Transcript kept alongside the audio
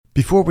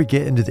Before we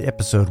get into the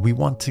episode, we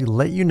want to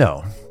let you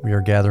know we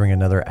are gathering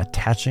another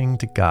Attaching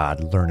to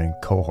God learning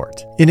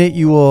cohort. In it,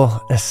 you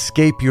will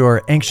escape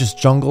your anxious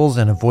jungles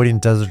and avoiding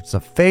deserts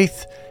of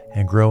faith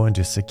and grow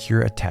into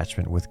secure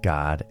attachment with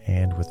God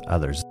and with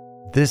others.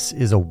 This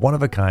is a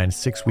one-of-a-kind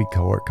 6-week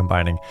cohort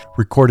combining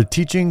recorded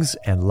teachings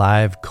and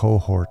live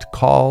cohort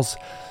calls. So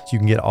you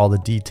can get all the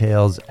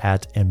details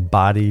at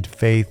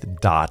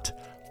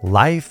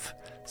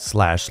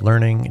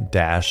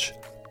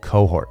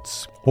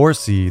embodiedfaith.life/learning-cohorts or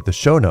see the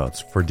show notes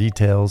for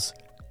details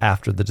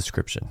after the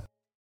description.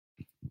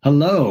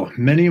 Hello.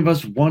 Many of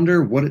us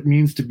wonder what it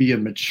means to be a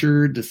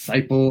mature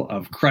disciple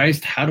of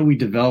Christ. How do we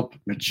develop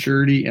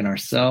maturity in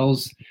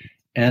ourselves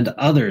and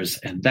others?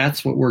 And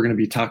that's what we're going to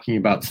be talking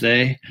about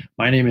today.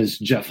 My name is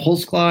Jeff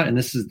Holzclaw, and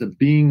this is the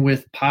Being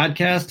With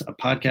podcast, a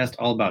podcast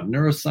all about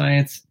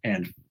neuroscience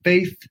and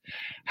faith,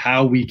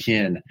 how we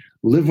can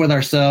live with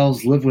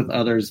ourselves, live with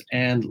others,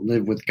 and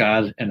live with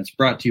God. And it's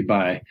brought to you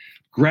by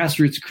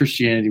Grassroots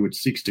Christianity, which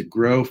seeks to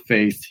grow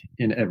faith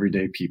in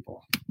everyday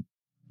people.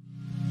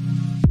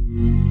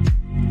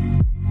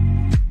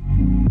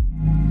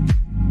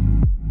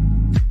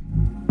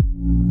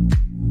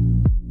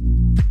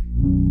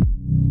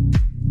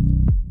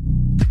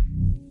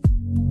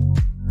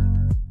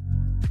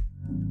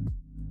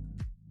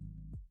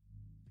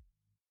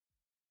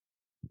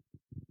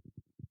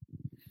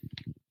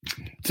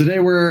 Today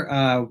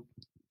we're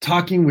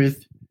talking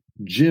with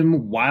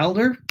Jim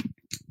Wilder,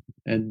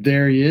 and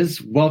there he is.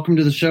 Welcome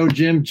to the show,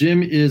 Jim.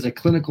 Jim is a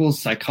clinical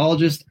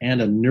psychologist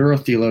and a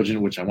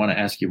neurotheologian, which I want to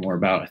ask you more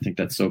about. I think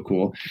that's so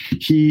cool.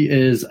 He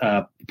is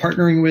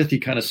he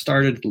kind of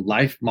started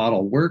Life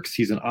Model Works.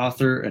 He's an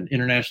author, an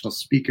international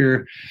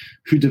speaker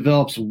who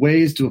develops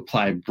ways to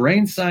apply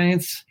brain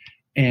science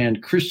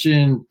and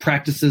Christian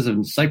practices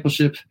of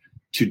discipleship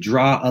to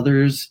draw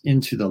others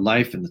into the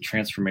life and the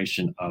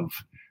transformation of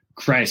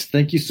Christ.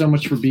 Thank you so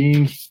much for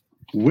being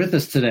with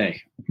us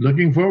today.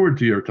 Looking forward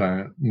to your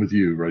time with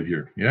you right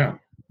here. Yeah.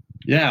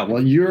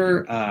 Well,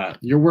 your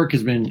work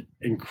has been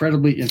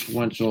incredibly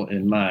influential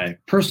in my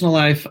personal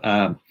life.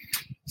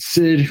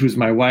 Sid, who's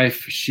my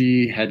wife,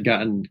 she had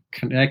gotten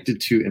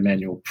connected to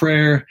Emmanuel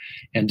Prayer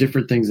and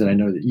different things that I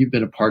know that you've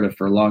been a part of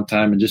for a long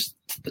time, and just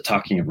the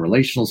talking of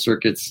relational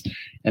circuits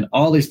and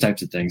all these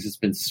types of things. It's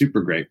been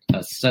super great.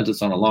 Sent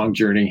us on a long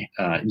journey.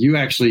 You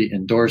actually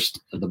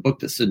endorsed the book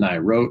that Sid and I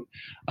wrote,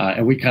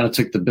 and we kind of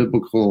took the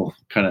biblical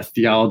kind of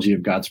theology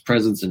of God's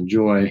presence and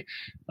joy.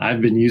 I've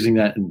been using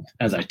that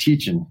as I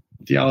teach in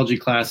theology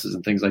classes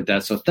and things like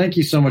that. So thank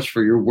you so much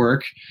for your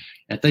work,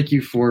 and thank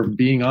you for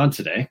being on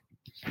today.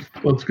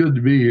 Well, it's good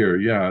to be here.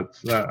 Yeah,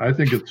 I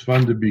think it's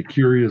fun to be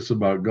curious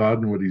about God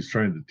and what He's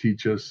trying to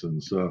teach us,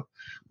 and so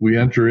we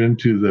enter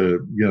into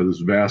this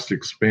vast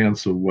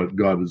expanse of what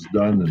God has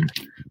done, and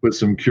with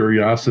some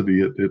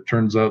curiosity, it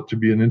turns out to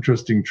be an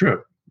interesting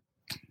trip.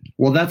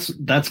 Well, that's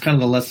kind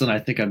of the lesson I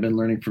think I've been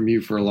learning from you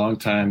for a long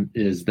time,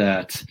 is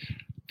that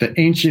the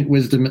ancient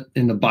wisdom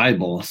in the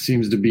Bible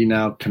seems to be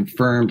now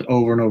confirmed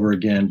over and over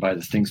again by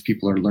the things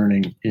people are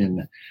learning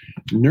in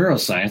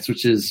neuroscience,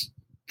 which is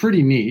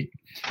pretty neat.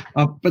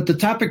 But the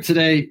topic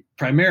today,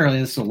 primarily,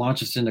 this will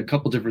launch us into a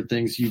couple different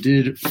things. You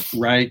did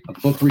write a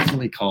book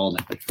recently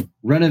called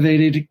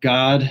Renovated: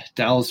 God,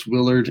 Dallas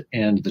Willard,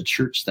 and the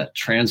Church That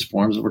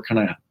Transforms. We're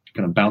kind of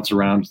going to bounce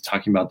around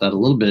talking about that a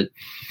little bit.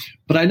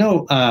 But I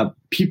know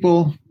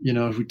people,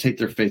 who take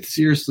their faith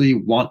seriously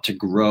want to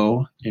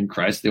grow in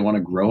Christ. They want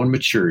to grow in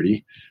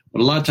maturity.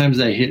 But a lot of times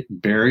they hit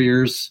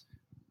barriers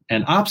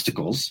and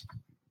obstacles.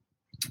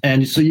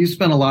 And so you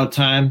spend a lot of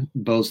time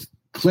both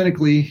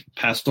clinically,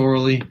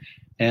 pastorally,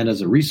 and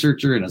as a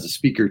researcher and as a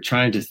speaker,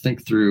 trying to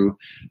think through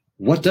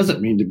what does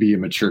it mean to be a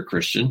mature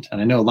Christian. And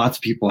I know lots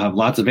of people have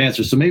lots of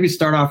answers. So maybe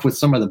start off with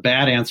some of the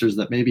bad answers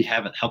that maybe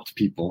haven't helped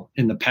people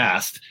in the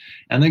past,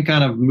 and then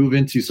kind of move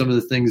into some of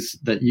the things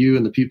that you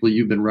and the people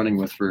you've been running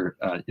with for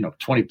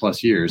 20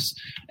 plus years,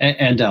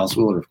 and Dallas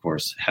Willard, of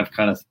course, have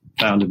kind of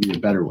found to be a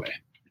better way.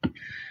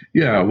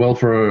 Yeah, well,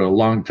 for a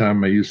long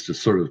time, I used to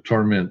sort of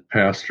torment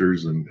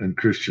pastors and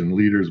Christian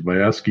leaders by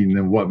asking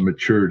them what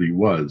maturity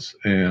was.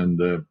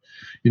 And,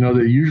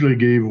 they usually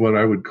gave what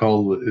I would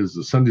call is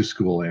the Sunday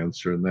school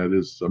answer. And that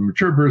is, a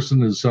mature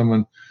person is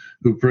someone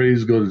who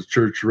prays, goes to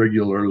church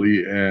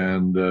regularly,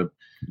 and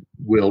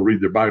will read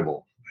their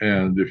Bible.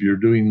 And if you're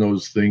doing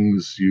those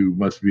things, you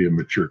must be a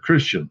mature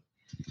Christian.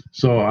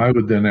 So I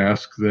would then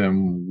ask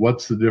them,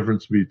 what's the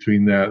difference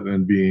between that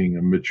and being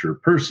a mature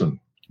person?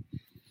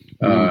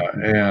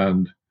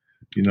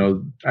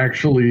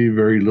 Actually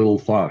very little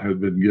thought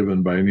had been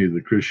given by any of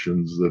the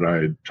Christians that I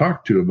had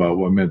talked to about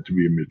what meant to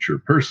be a mature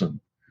person.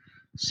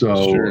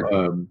 So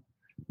sure.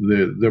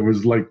 There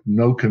was like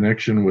no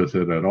connection with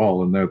it at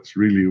all. And that's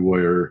really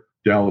where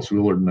Dallas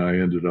Willard and I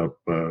ended up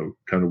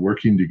kind of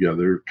working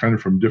together, kind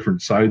of from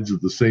different sides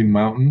of the same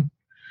mountain.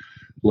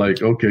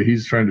 Like, okay,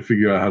 he's trying to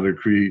figure out how to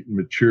create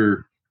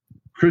mature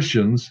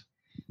Christians,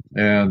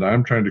 and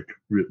I'm trying to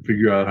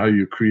figure out how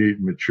you create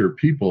mature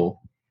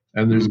people.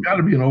 And there's got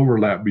to be an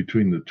overlap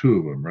between the two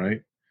of them,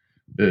 right?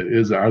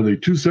 Are they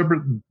two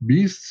separate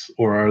beasts,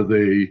 or are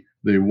they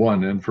they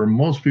won. And for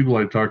most people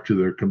I talk to,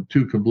 they're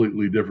two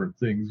completely different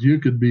things. You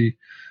could be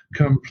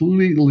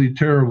completely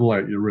terrible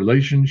at your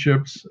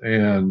relationships,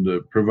 and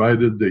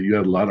provided that you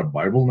had a lot of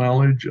Bible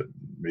knowledge and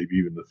maybe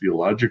even a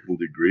theological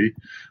degree,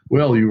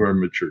 well, you are a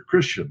mature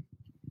Christian.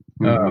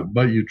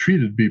 But you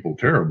treated people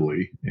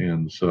terribly.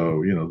 And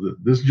so,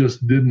 this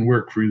just didn't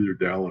work for either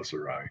Dallas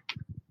or I.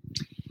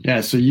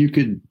 Yeah, so you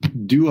could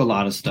do a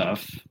lot of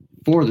stuff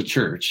for the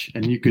church,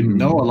 and you could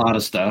know a lot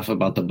of stuff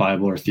about the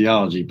Bible or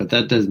theology, but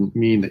that doesn't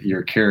mean that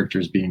your character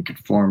is being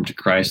conformed to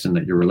Christ and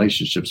that your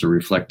relationships are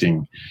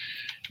reflecting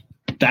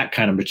that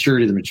kind of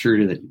maturity, the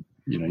maturity that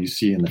you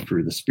see in the fruit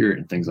of the Spirit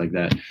and things like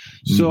that.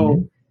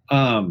 So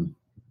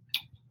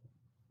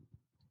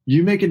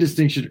you make a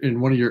distinction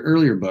in one of your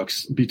earlier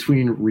books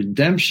between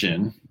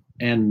redemption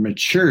and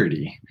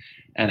maturity,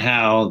 and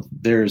how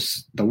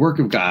there's the work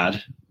of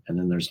God and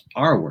then there's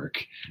our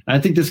work. And I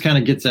think this kind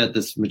of gets at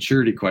this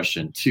maturity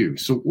question too.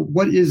 So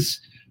what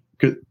is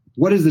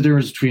the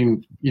difference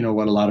between,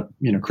 what a lot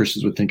of,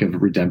 Christians would think of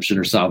redemption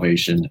or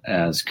salvation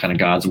as kind of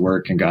God's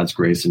work and God's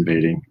grace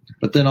invading,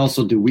 but then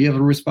also, do we have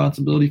a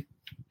responsibility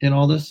in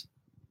all this?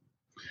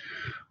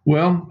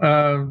 Well,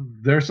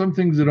 there are some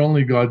things that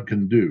only God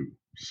can do.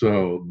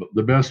 So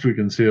the best we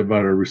can say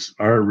about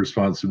our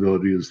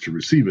responsibility is to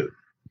receive it.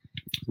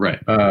 Right.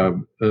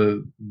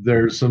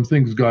 There's some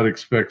things God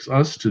expects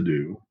us to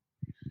do,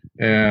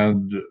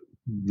 and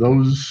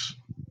those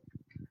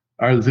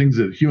are the things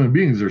that human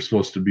beings are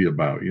supposed to be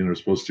about.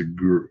 Supposed to,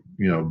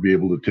 be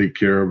able to take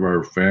care of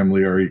our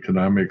family, our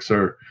economics,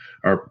 our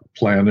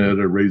planet,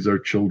 or raise our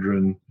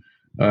children.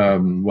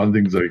 One of the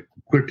things I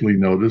quickly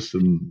noticed,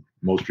 and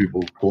most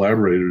people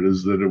collaborated,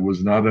 is that it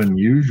was not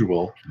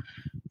unusual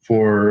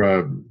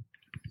for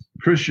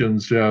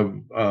Christians to have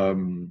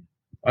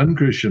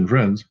unchristian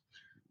friends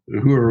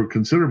who are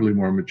considerably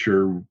more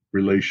mature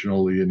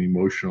relationally and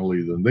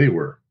emotionally than they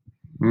were.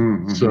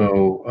 Mm-hmm.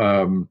 So,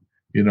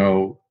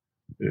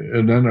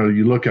 and then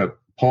you look at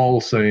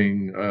Paul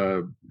saying,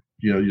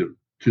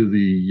 to the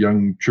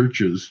young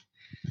churches,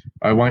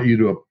 I want you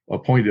to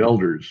appoint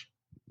elders.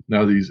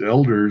 Now, these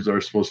elders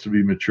are supposed to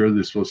be mature.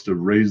 They're supposed to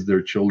raise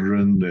their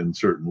children in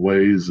certain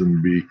ways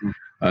and be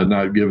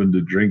not given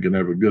to drink and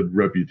have a good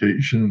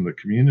reputation in the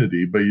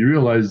community. But you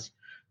realize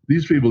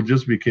these people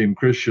just became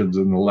Christians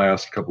in the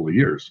last couple of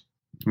years.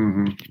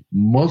 Mm-hmm.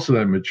 Most of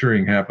that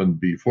maturing happened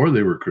before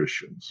they were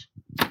Christians.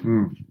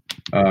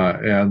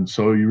 And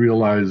so you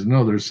realize,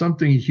 no, there's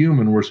something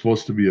human we're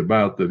supposed to be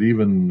about that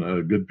even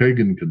a good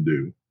pagan can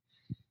do.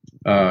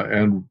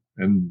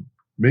 And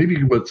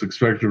maybe what's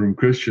expected from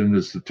Christian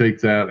is to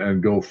take that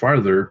and go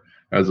farther,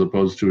 as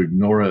opposed to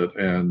ignore it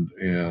and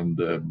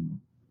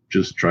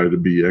just try to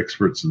be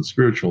experts in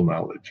spiritual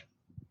knowledge.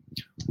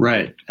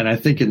 Right. And I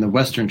think in the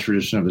Western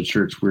tradition of the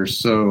church,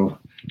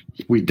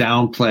 we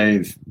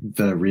downplay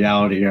the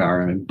reality,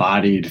 our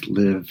embodied,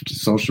 lived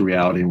social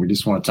reality, and we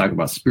just want to talk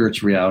about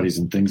spiritual realities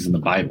and things in the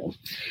Bible.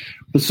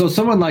 But so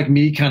someone like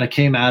me kind of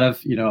came out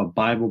of, a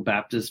Bible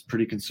Baptist,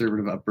 pretty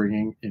conservative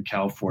upbringing in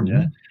California.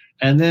 Mm-hmm.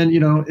 And then,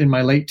 in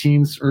my late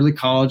teens, early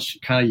college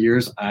kind of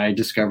years, I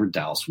discovered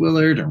Dallas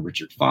Willard and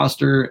Richard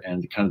Foster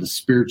and kind of the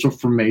spiritual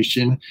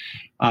formation,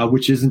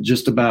 which isn't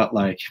just about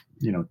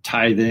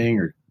tithing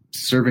or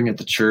serving at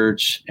the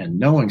church and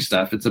knowing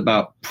stuff. It's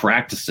about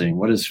practicing.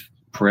 What is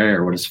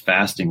prayer? What is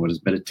fasting? What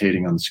is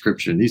meditating on the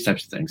scripture? And these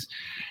types of things.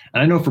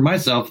 And I know for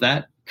myself,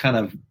 that kind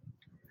of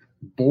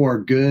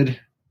bore good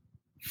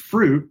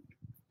fruit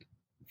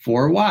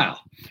for a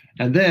while.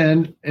 And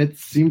then it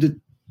seemed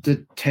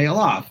to tail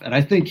off. And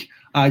I think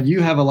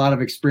you have a lot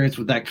of experience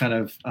with that kind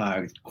of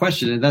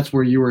question. And that's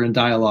where you were in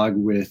dialogue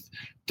with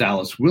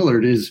Dallas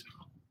Willard is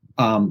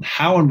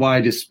how and why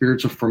do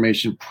spiritual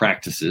formation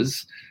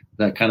practices,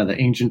 that kind of the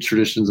ancient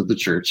traditions of the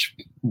church,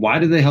 why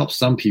do they help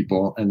some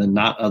people and then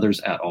not others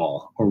at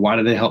all? Or why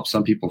do they help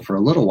some people for a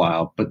little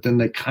while, but then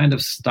they kind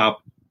of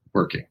stop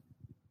working?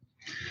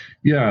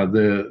 Yeah,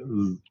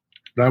 that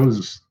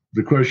was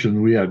the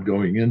question we had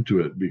going into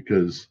it,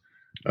 because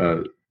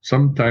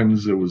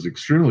sometimes it was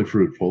extremely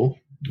fruitful,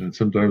 and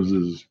sometimes it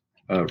was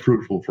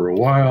fruitful for a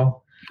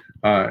while.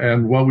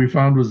 And what we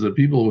found was that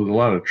people with a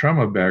lot of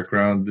trauma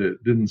background,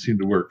 it didn't seem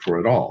to work for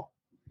at all.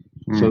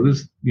 So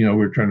this,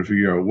 we're trying to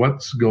figure out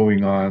what's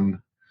going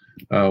on.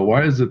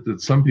 Why is it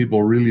that some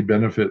people really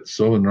benefit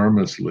so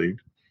enormously?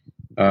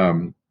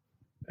 And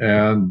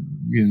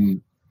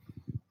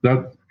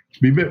that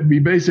we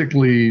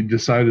basically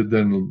decided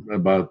then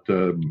about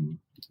 10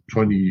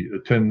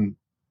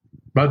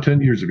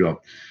 years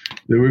ago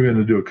that we were going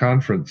to do a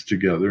conference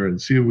together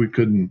and see if we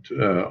couldn't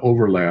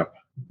overlap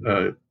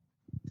the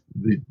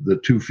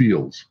two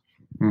fields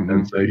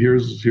and say,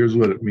 here's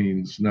what it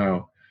means.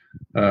 Now,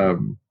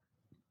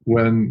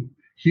 when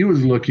he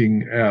was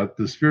looking at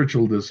the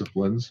spiritual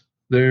disciplines,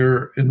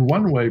 they're in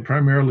one way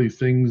primarily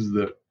things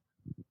that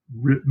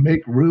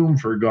make room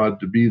for God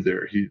to be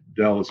there.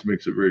 Dallas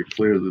makes it very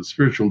clear that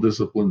spiritual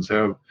disciplines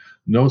have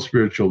no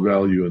spiritual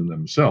value in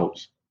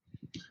themselves.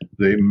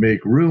 They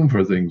make room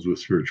for things with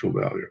spiritual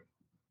value.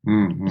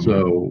 Mm-hmm.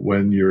 So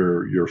when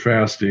you're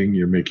fasting,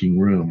 you're making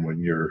room. When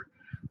you're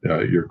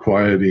you're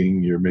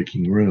quieting, you're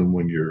making room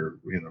when you're,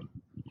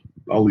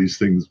 all these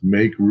things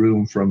make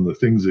room from the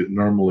things that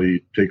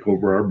normally take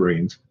over our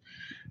brains,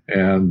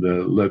 and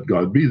let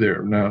God be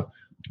there. Now,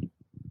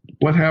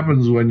 what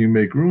happens when you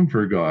make room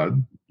for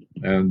God,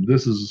 and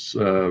this has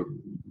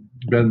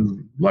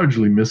been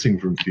largely missing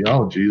from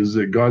theology, is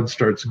that God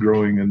starts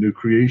growing a new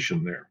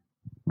creation there.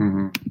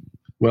 Mm-hmm.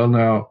 Well,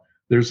 now,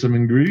 there's some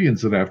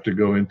ingredients that have to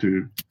go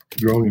into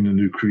growing a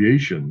new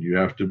creation. You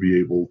have to be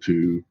able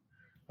to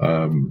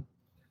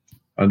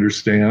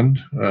understand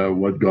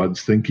what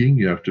God's thinking.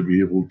 You have to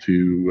be able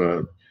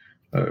to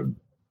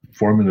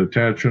form an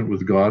attachment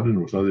with God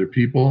and with other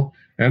people.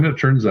 And it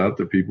turns out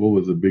that people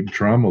with a big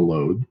trauma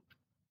load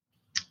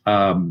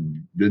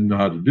didn't know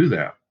how to do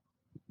that.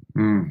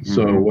 Mm-hmm.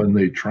 So when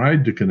they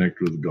tried to connect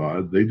with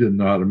God, they didn't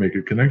know how to make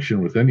a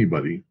connection with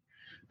anybody.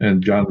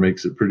 And John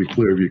makes it pretty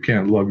clear, if you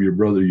can't love your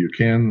brother you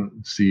can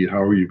see,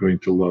 how are you going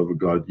to love a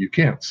God you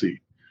can't see?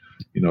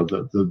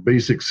 The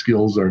basic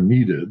skills are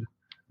needed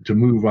to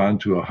move on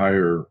to a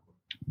higher,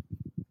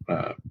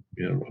 a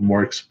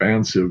more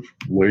expansive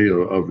way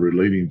of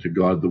relating to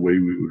God the way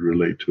we would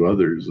relate to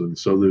others. And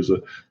so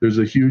there's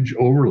a huge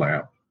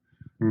overlap.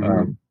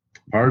 Mm-hmm.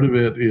 Part of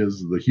it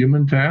is the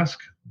human task.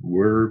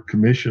 We're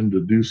commissioned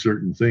to do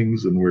certain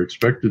things, and we're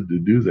expected to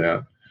do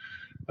that.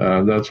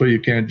 That's why you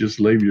can't just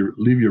leave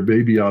your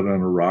baby out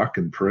on a rock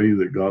and pray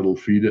that God will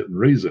feed it and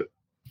raise it.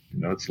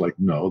 It's like,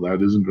 no,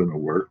 that isn't going to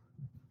work.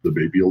 The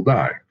baby will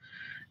die.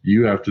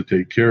 You have to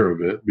take care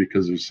of it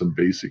because there's some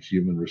basic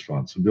human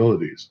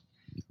responsibilities.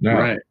 Now,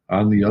 right.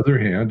 On the other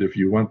hand, if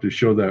you want to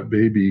show that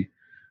baby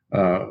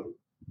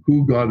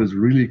who God is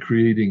really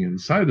creating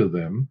inside of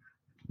them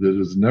that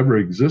has never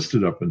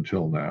existed up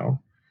until now,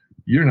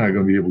 you're not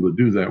going to be able to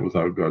do that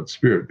without God's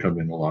Spirit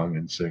coming along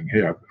and saying,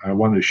 hey, I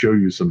want to show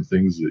you some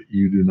things that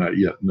you do not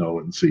yet know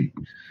and see.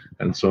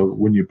 And so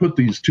when you put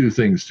these two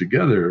things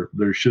together,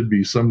 there should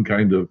be some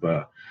kind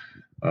of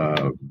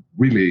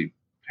really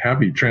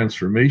happy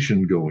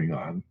transformation going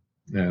on.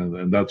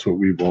 And that's what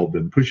we've all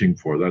been pushing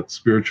for, that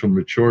spiritual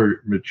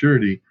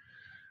maturity.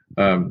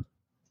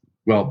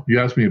 Well, you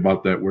asked me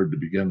about that word to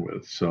begin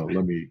with. So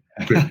let me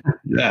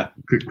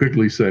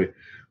quickly say,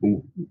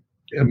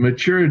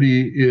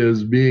 maturity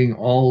is being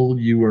all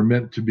you were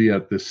meant to be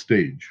at this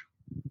stage.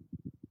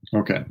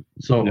 Okay.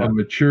 So a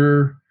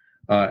mature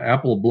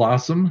apple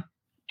blossom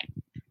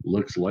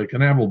looks like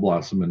an apple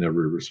blossom in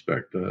every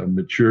respect. A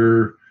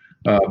mature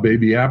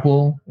baby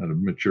apple and a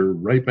mature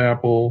ripe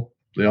apple,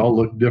 they all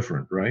look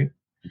different, right?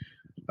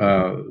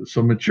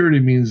 So maturity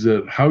means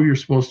that how you're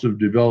supposed to have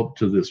developed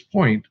to this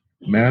point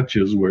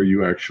matches where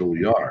you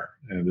actually are.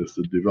 And if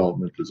the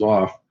development is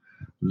off,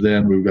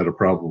 then we've got a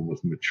problem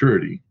with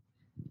maturity.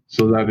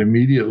 So that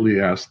immediately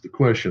asks the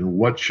question,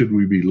 what should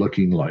we be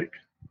looking like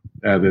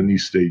at any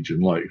stage in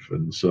life?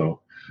 And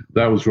so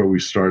that was where we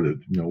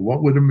started.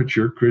 What would a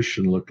mature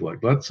Christian look like?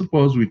 Let's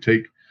suppose we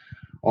take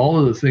all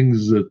of the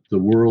things that the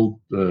world,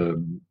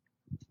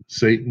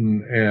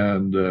 Satan,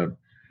 and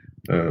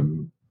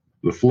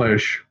the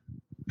flesh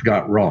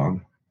got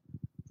wrong.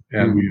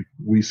 And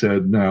we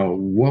said, now,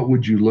 what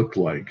would you look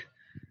like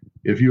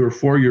if you were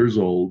 4 years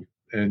old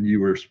and you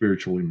were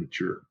spiritually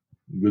mature?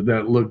 Would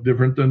that look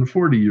different than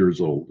 40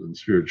 years old and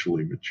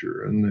spiritually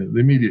mature? And the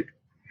immediate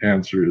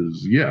answer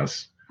is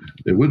yes,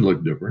 it would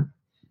look different.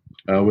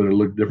 Would it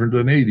look different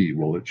than 80?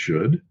 Well, it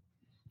should.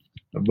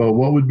 But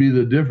what would be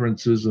the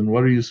differences, and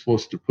what are you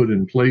supposed to put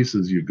in place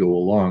as you go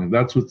along?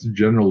 That's what's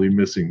generally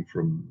missing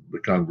from the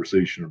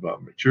conversation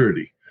about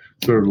maturity.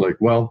 Sort of like,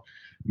 well,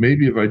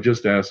 maybe if I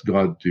just ask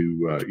God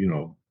to,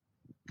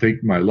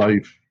 take my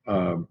life,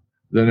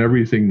 then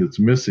everything that's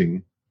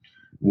missing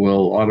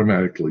will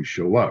automatically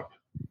show up.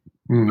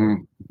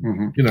 Mm-hmm.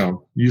 Mm-hmm.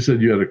 You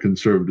said you had a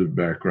conservative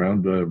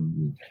background.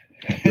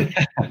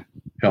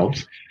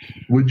 Helps.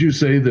 Would you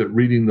say that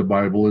reading the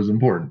Bible is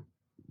important?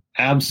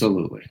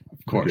 Absolutely.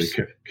 Of course.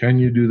 Okay. Can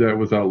you do that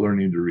without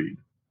learning to read?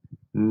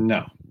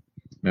 No.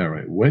 All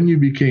right. When you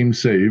became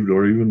saved,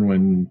 or even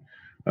when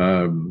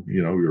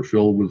you're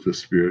filled with the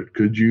Spirit,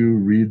 could you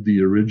read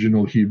the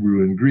original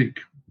Hebrew and Greek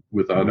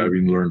without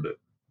having learned it?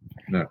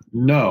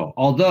 No.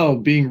 Although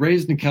being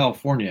raised in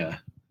California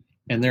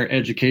and their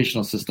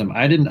educational system,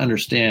 I didn't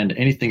understand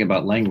anything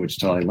about language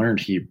till I learned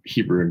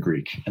Hebrew and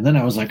Greek. And then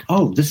I was like,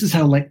 oh, this is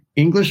how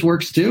English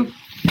works too?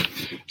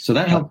 So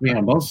that helped me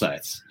on both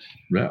sides.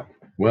 Yeah.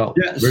 Well,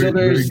 very,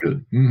 very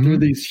good. Mm-hmm. There are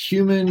these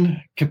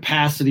human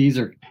capacities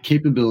or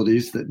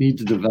capabilities that need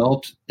to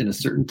develop in a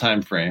certain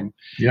time frame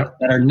that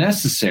are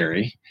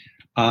necessary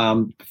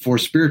for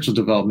spiritual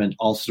development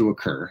also to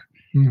occur.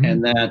 Mm-hmm.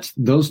 And that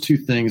those two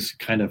things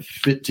kind of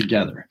fit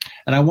together.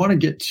 And I want to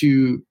get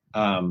to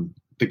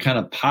the kind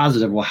of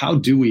positive, well, how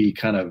do we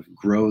kind of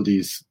grow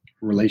these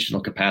relational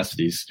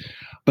capacities?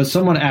 But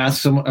someone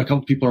asked, a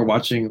couple people are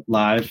watching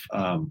live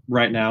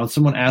right now, and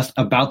someone asked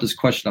about this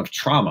question of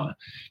trauma,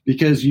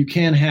 because you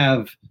can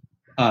have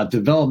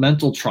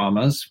developmental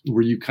traumas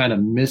where you kind of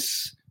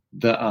miss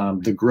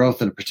the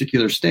growth at a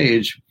particular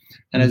stage.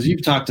 And as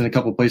you've talked in a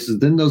couple of places,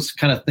 then those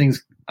kind of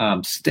things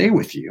stay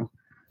with you.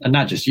 and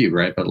not just you,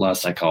 right, but a lot of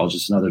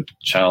psychologists and other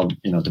child,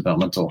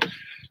 developmental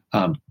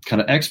kind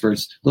of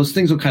experts, those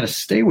things will kind of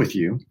stay with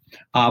you.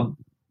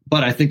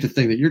 But I think the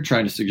thing that you're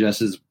trying to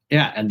suggest is,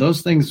 and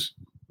those things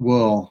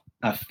will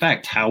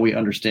affect how we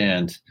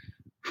understand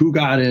who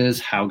God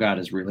is, how God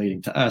is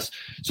relating to us.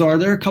 So are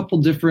there a couple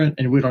different,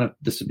 and we don't have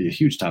this to be a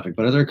huge topic,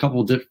 but are there a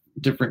couple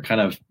different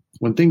kind of,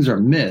 when things are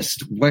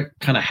missed, what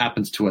kind of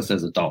happens to us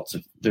as adults?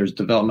 If there's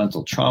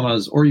developmental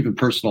traumas or even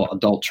personal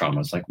adult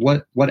traumas, like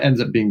what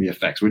ends up being the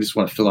effects? We just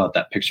want to fill out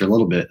that picture a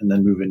little bit and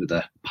then move into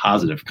the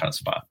positive kind of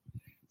spot.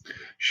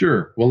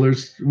 Sure. Well,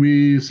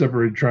 we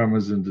separate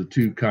traumas into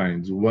two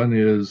kinds. One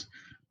is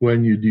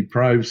when you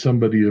deprive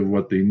somebody of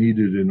what they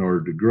needed in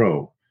order to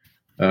grow.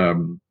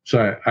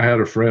 So I had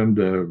a friend,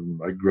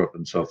 I grew up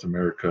in South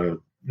America,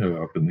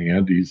 up in the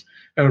Andes.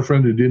 I had a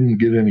friend who didn't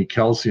get any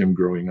calcium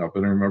growing up.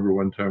 And I remember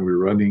one time we were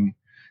running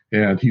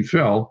and he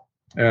fell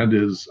and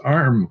his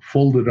arm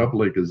folded up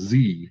like a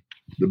Z.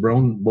 The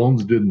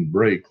bones didn't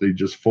break. They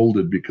just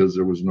folded because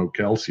there was no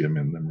calcium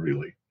in them,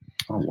 really.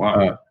 Oh,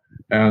 wow.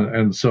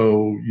 And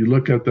so you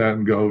look at that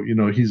and go,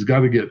 he's got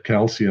to get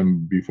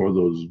calcium before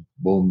those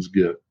bones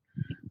get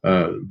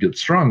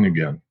strong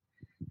again.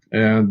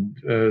 And,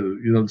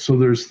 so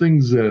there's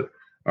things that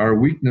are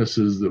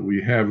weaknesses that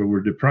we have, and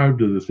we're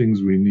deprived of the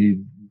things we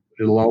need.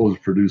 It'll always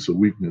produce a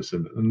weakness.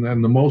 And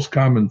then the most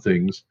common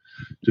things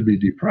to be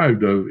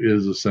deprived of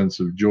is a sense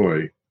of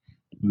joy,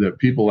 that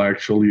people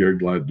actually are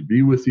glad to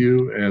be with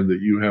you and that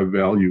you have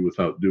value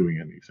without doing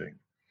anything.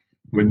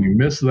 When you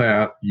miss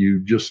that, you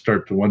just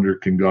start to wonder,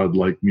 can God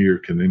like me, or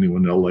can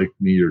anyone else like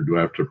me, or do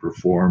I have to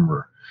perform,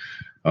 or,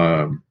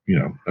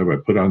 have I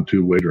put on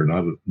too weight or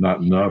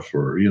not enough,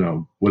 or,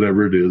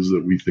 whatever it is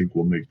that we think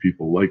will make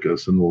people like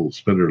us, and we'll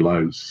spend our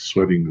lives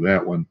sweating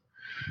that one.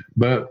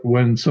 But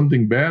when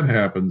something bad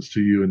happens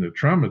to you and it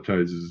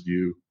traumatizes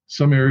you,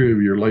 some area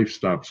of your life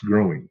stops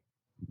growing.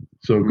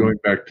 So going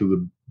back to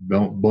the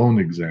bone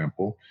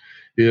example,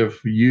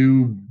 if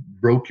you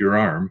broke your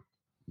arm,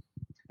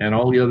 and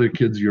all the other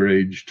kids your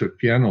age took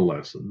piano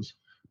lessons,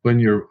 when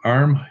your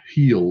arm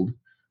healed,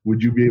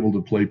 would you be able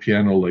to play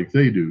piano like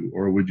they do?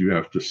 Or would you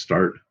have to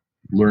start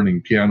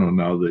learning piano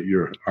now that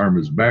your arm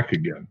is back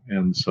again?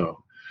 And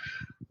so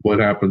what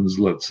happens,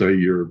 let's say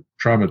you're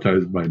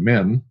traumatized by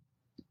men,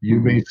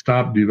 you may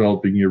stop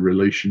developing your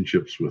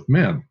relationships with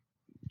men.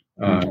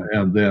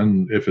 And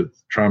then if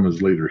trauma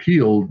is later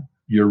healed,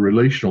 your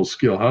relational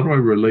skill, how do I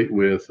relate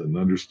with and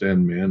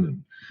understand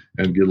men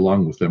and get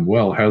along with them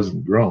well,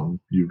 hasn't grown.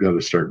 You've got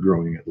to start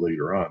growing it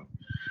later on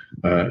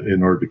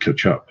in order to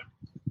catch up.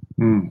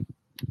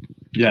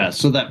 Yeah.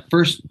 So the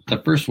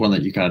first one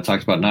that you kind of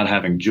talked about, not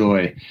having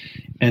joy,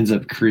 ends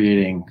up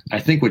creating, I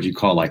think, what you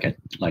call like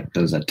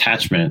those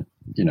attachment,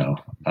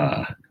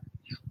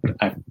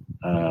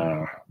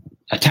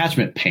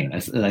 attachment pain. I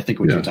think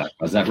what you're talking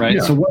about. Is that right?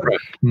 Yeah, so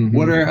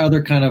what are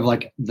other kind of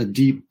like the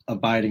deep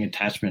abiding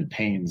attachment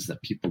pains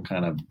that people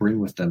kind of bring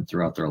with them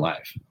throughout their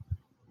life?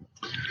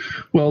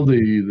 Well,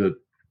 the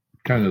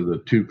kind of the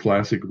two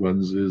classic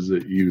ones is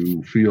that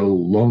you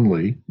feel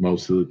lonely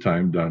most of the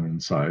time down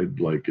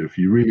inside. Like if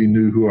you really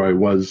knew who I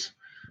was,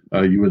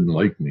 you wouldn't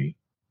like me.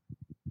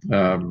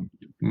 And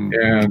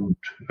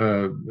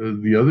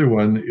the other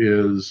one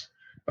is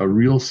a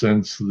real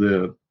sense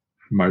that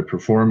my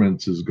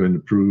performance is going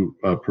to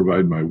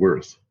provide my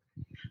worth.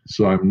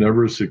 So I'm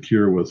never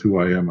secure with who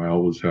I am. I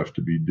always have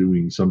to be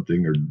doing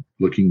something or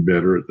looking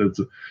better.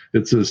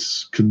 It's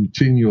this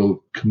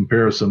continual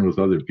comparison with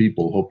other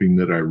people, hoping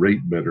that I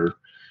rate better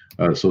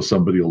so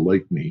somebody will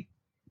like me.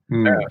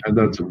 And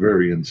that's a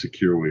very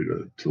insecure way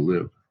to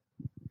live.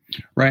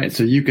 Right.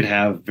 So you could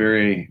have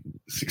very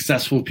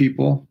successful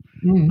people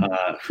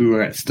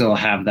who still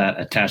have that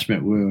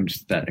attachment wound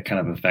that kind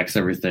of affects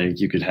everything.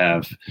 You could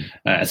have,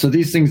 so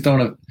these things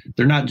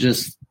they're not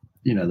just,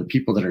 the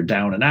people that are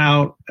down and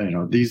out,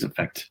 these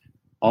affect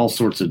all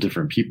sorts of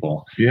different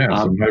people. Yeah.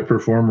 Some high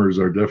performers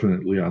are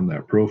definitely on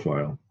that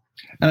profile.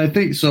 And I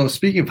think, so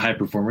speaking of high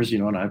performers,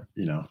 and I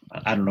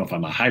don't know if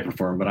I'm a high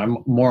performer, but I'm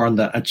more on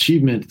the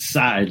achievement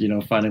side,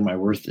 finding my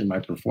worth in my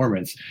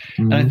performance.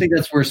 And I think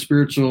that's where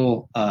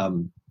spiritual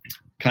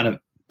kind of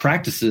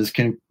practices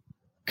can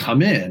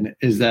come in,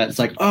 is that it's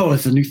like, oh,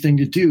 it's a new thing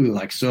to do.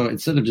 Like, so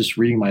instead of just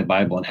reading my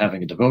Bible and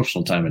having a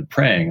devotional time and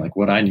praying, like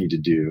what I need to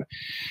do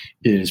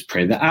is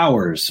pray the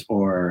hours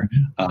or,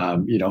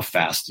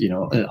 fast,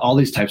 all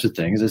these types of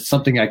things. It's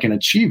something I can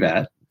achieve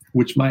at,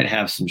 which might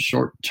have some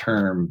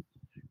short-term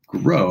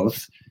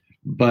growth,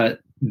 but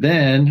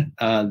then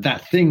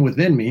that thing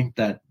within me,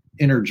 that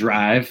inner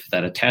drive,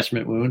 that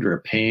attachment wound or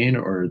a pain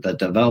or the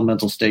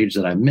developmental stage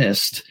that I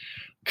missed,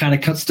 kind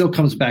of still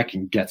comes back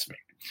and gets me.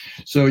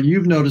 So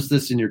you've noticed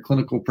this in your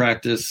clinical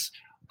practice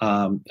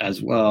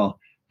as well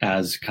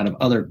as kind of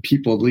other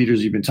people,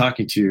 leaders you've been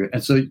talking to.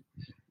 And so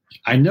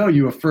I know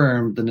you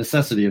affirm the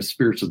necessity of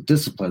spiritual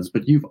disciplines,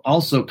 but you've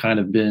also kind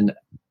of been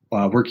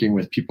working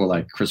with people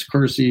like Chris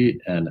Kersey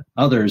and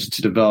others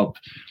to develop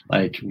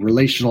like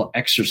relational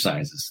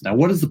exercises. Now,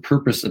 what is the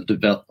purpose of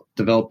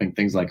developing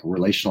things like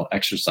relational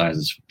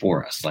exercises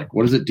for us? Like,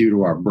 what does it do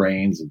to our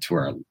brains and to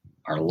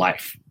our our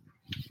life.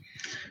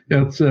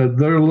 Yeah,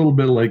 they're a little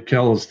bit like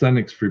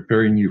calisthenics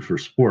preparing you for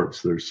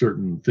sports. There's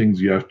certain things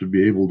you have to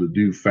be able to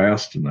do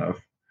fast enough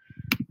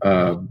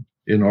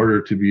in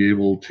order to be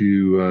able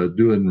to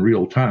do it in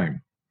real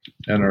time.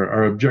 And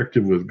our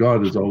objective with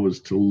God is always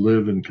to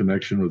live in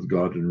connection with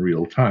God in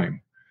real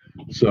time.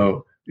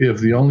 So if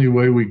the only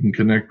way we can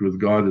connect with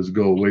God is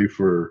go away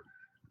for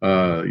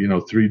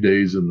 3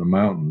 days in the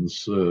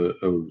mountains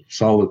of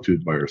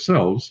solitude by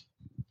ourselves,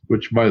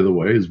 which, by the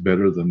way, is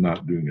better than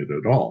not doing it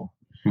at all.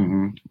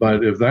 Mm-hmm.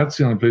 But if that's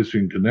the only place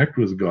you can connect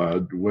with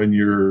God, when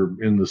you're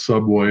in the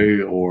subway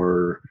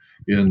or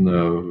in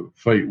the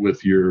fight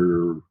with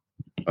your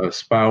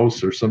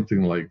spouse or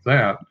something like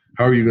that,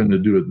 how are you going to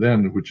do it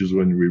then, which is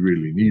when we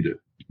really need it?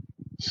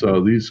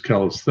 So these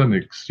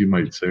calisthenics, you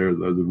might say, are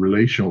the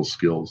relational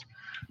skills.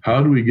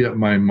 How do we get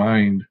my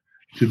mind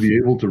to be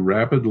able to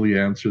rapidly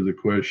answer the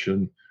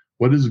question,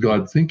 what is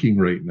God thinking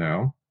right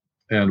now?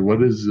 And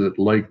what is it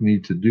like me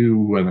to do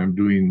when I'm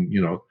doing,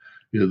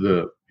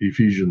 the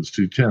Ephesians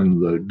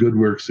 2:10, the good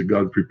works that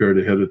God prepared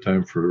ahead of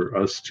time for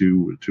us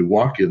to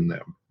walk in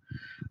them.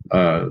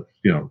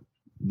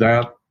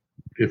 That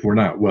if we're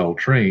not well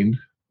trained,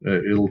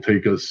 it'll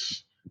take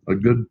us a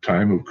good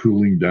time of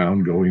cooling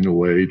down, going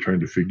away, trying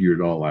to figure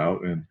it all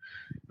out. And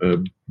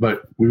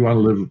but we want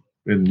to live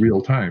in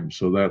real time.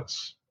 So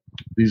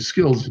these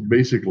skills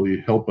basically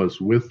help us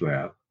with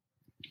that,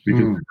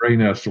 because the brain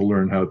has to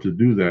learn how to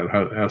do that.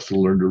 Has to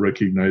learn to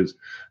recognize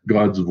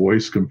God's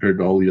voice compared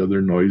to all the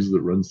other noise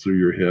that runs through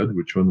your head.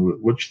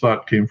 Which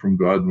thought came from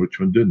God and which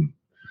one didn't?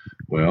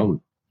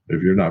 Well,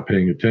 if you're not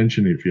paying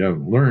attention, if you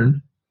haven't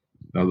learned,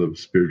 now the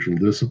spiritual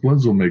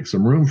disciplines will make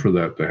some room for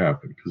that to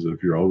happen. Because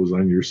if you're always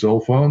on your cell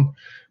phone,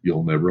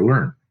 you'll never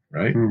learn,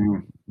 right? Mm-hmm.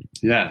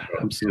 Yeah,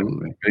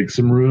 absolutely. Make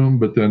some room,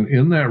 but then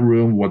in that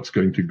room, what's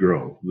going to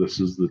grow?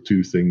 This is the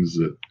two things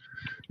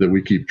that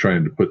we keep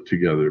trying to put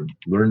together.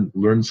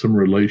 Learn some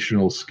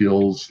relational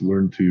skills,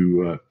 learn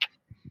to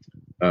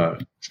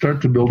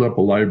start to build up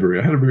a library.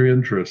 I had a very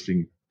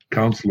interesting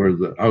counselor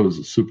that I was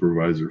a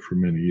supervisor for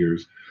many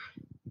years.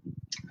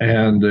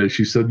 And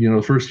she said,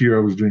 the first year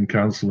I was doing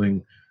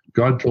counseling,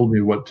 God told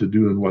me what to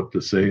do and what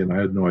to say, and I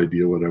had no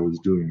idea what I was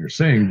doing or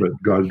saying, but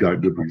God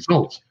got good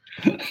results.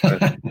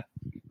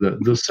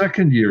 The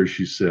second year,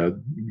 she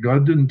said,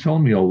 God didn't tell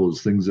me all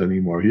those things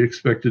anymore. He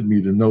expected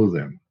me to know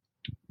them.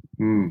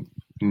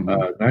 Mm-hmm.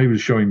 Now he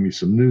was showing me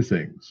some new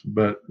things,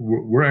 but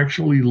we're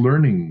actually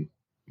learning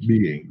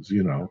beings,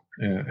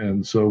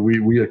 and so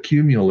we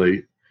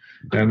accumulate,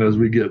 and as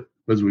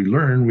we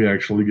learn, we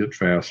actually get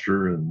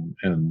faster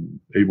and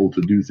able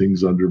to do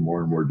things under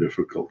more and more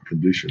difficult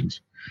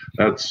conditions.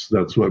 That's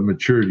what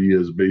maturity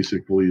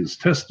is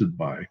tested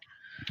by.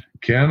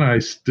 Can I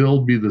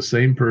still be the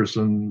same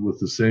person with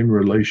the same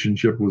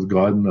relationship with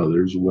God and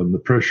others when the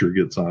pressure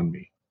gets on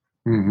me?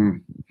 Mm-hmm.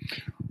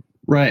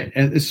 Right.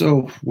 And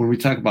so when we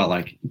talk about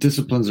like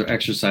disciplines or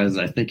exercises,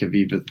 I think of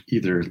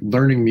either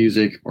learning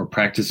music or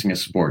practicing a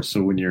sport.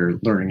 So when you're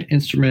learning an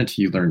instrument,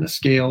 you learn the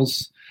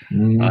scales,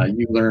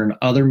 you learn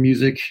other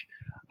music.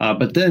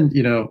 But then,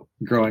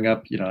 growing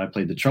up, I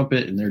played the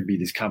trumpet, and there'd be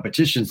these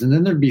competitions, and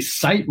then there'd be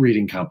sight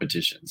reading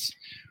competitions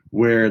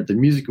where the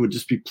music would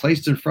just be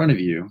placed in front of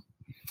you.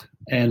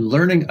 And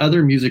learning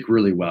other music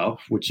really well,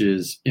 which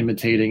is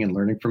imitating and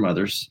learning from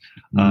others,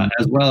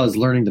 as well as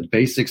learning the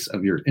basics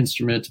of your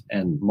instrument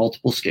and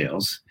multiple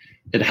scales.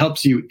 It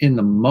helps you in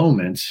the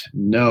moment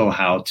know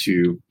how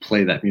to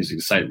play that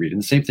music sight read.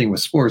 And the same thing with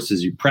sports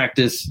is you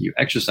practice, you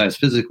exercise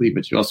physically,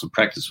 but you also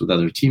practice with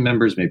other team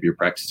members. Maybe you're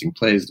practicing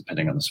plays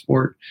depending on the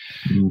sport,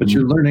 but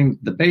you're learning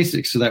the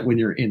basics so that when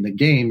you're in the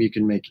game, you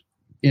can make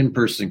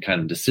in-person kind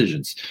of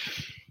decisions.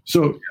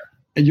 So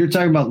you're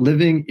talking about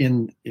living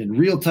in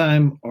real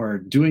time or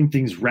doing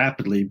things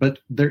rapidly, but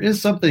there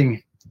is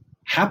something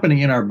happening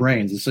in our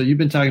brains. And so you've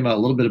been talking about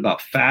a little bit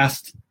about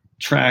fast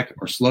track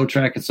or slow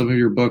track in some of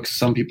your books.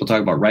 Some people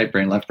talk about right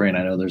brain, left brain.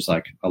 I know there's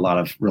like a lot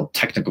of real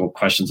technical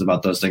questions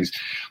about those things,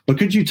 but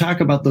could you talk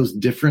about those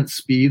different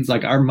speeds?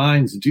 Like our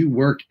minds do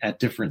work at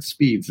different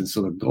speeds. And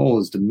so the goal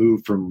is to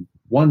move from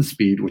one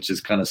speed, which is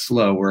kind of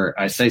slow, where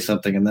I say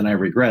something and then I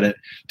regret it,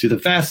 to the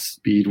fast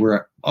speed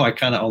where, I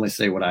kind of only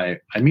say what I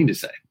mean to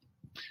say.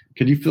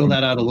 Could you fill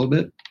that out a little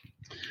bit?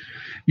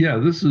 Yeah,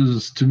 this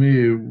is, to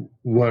me,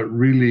 what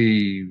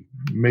really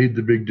made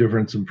the big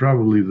difference, and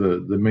probably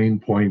the main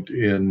point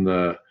in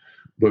the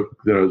book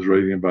that I was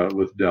writing about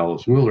with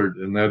Dallas Willard,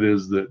 and that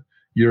is that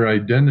your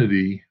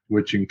identity,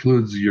 which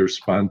includes your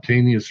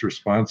spontaneous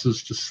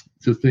responses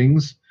to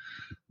things,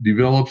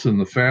 develops in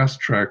the fast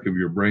track of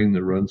your brain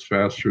that runs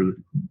faster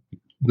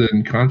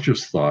than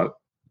conscious thought,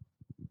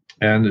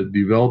 and it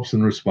develops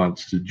in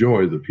response to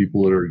joy, the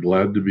people that are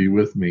glad to be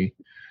with me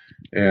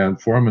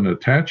and form an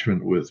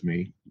attachment with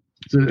me.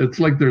 It's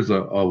like there's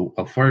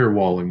a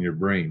firewall in your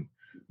brain.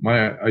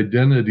 My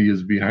identity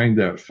is behind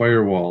that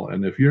firewall,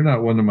 and if you're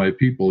not one of my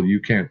people,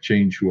 you can't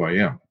change who I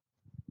am.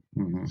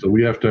 Mm-hmm. So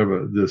we have to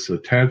have this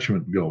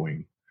attachment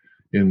going,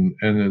 and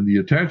then the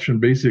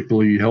attachment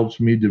basically helps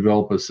me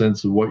develop a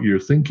sense of what you're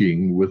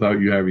thinking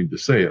without you having to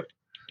say it.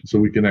 so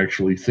we can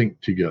actually think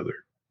together.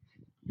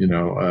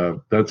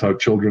 That's how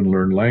children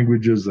learn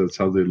languages. That's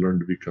how they learn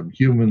to become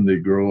human. They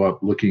grow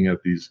up looking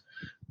at these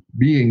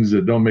beings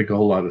that don't make a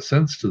whole lot of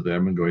sense to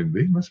them and going,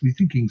 they must be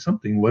thinking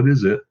something. What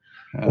is it?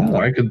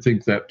 I can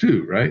think that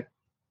too, right?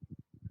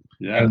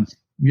 Yeah. And,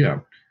 yeah.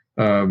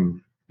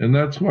 And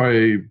that's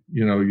why,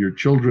 your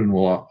children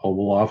will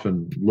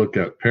often look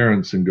at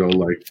parents and go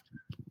like,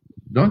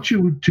 don't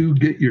you two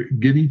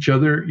get each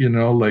other?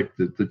 Like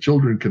the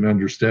children can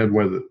understand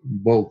why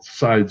both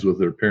sides with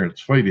their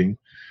parents fighting,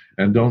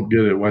 and don't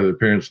get it why the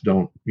parents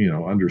don't,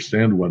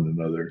 understand one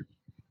another,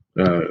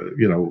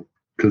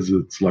 because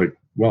it's like,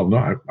 well,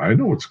 no, I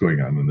know what's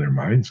going on in their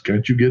minds.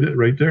 Can't you get it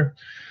right there?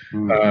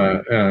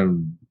 Mm-hmm.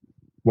 And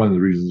one of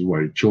the reasons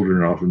why children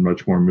are often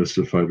much more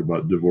mystified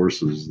about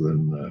divorces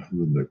than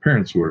their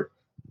parents were.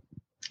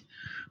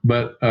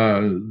 But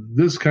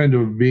this kind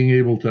of being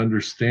able to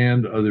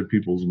understand other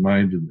people's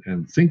mind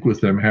and think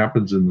with them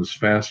happens in this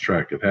fast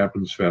track. It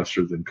happens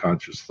faster than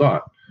conscious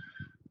thought.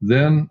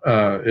 Then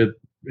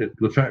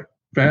the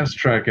fast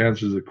track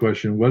answers the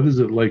question, what is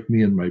it like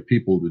me and my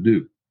people to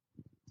do?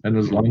 And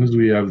as long as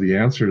we have the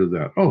answer to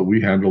that, we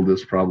handle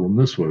this problem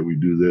this way, we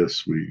do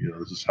this,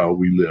 this is how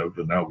we live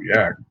and how we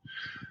act.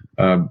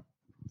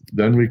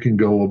 Then we can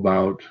go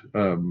about,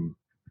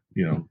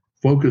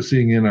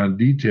 focusing in on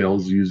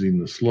details using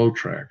the slow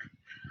track.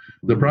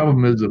 The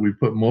problem is that we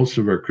put most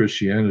of our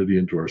Christianity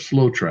into our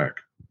slow track.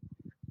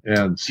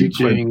 And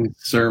teaching,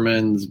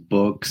 sermons,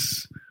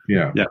 books.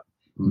 Yeah. Yeah.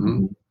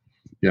 Mm-hmm.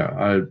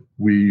 Yeah.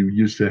 We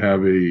used to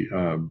have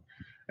a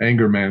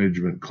anger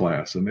management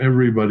class, and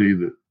everybody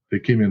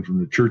that came in from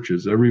the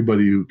churches,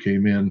 everybody who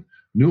came in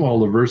knew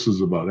all the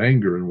verses about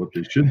anger and what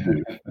they should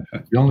do.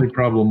 The only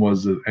problem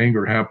was that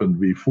anger happened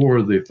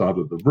before they thought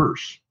of the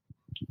verse.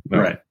 Now,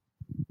 right.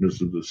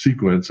 This is the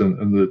sequence,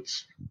 and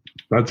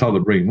that's how the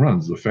brain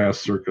runs. The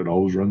fast circuit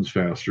always runs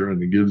faster,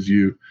 and it gives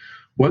you,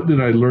 what did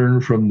I learn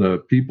from the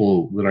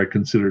people that I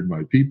considered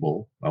my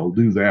people? I'll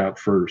do that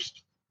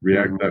first,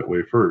 react that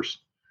way first.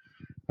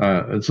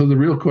 And so the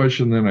real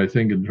question then, I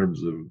think, in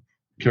terms of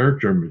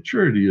character and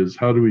maturity is,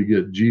 how do we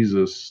get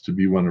Jesus to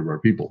be one of our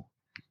people?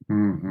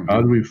 Mm-hmm.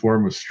 How do we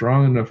form a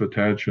strong enough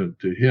attachment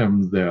to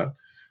him that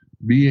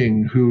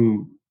being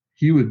who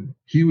he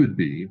would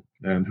be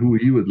and who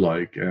he would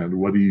like and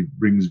what he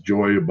brings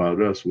joy about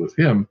us with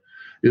him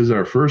is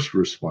our first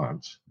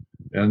response.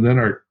 And then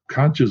our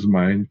conscious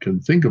mind can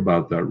think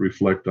about that,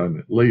 reflect on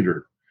it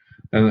later.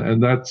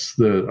 And that's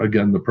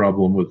again, the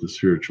problem with the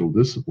spiritual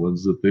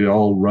disciplines, that they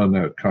all run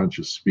at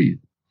conscious speed.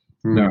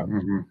 Mm-hmm.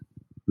 Now,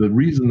 the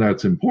reason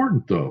that's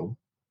important, though,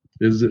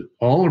 is that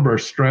all of our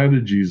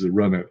strategies that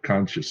run at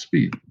conscious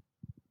speed.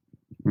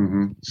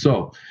 Mm-hmm.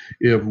 So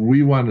if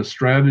we want a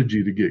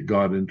strategy to get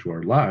God into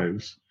our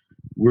lives,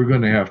 we're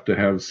going to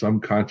have some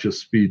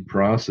conscious speed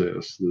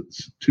process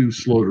that's too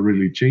slow to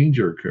really change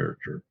our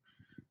character,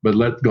 but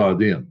let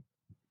God in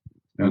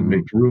and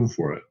make room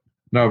for it.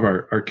 Now, if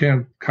our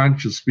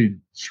conscious speed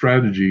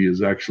strategy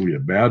is actually a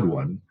bad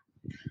one,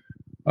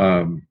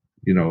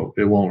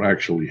 it won't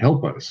actually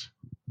help us.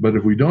 But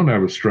if we don't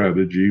have a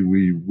strategy,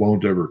 we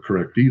won't ever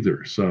correct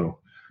either. So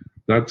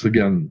that's,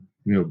 again,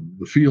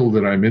 the field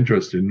that I'm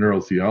interested in,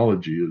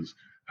 neurotheology, is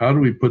how do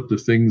we put the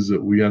things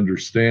that we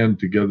understand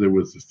together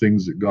with the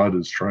things that God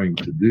is trying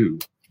to do?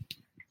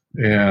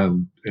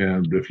 And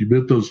if you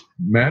get those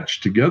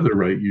matched together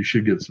right, you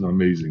should get some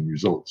amazing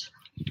results.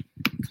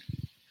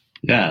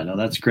 Yeah, no,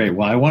 that's great.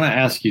 Well, I want to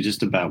ask you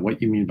just about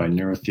what you mean by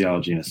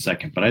neurotheology in a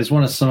second, but I just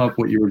want to sum up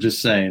what you were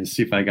just saying and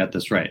see if I got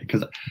this right,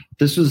 because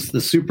this was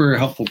the super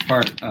helpful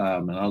part,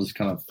 and I'll just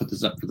kind of put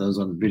this up for those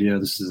on the video.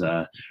 This is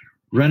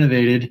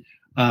Renovated.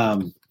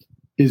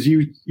 Is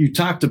you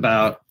talked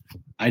about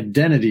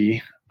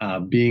identity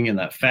being in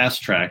that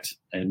fast track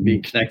and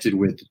being connected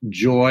with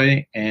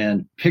joy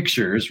and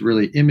pictures,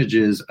 really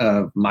images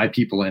of my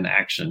people in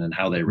action and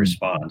how they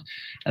respond,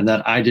 and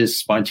that I just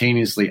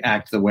spontaneously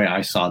act the way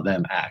I saw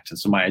them act. And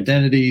so my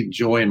identity,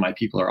 joy, and my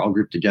people are all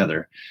grouped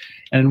together.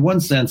 And in one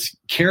sense,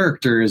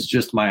 character is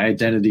just my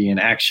identity in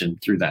action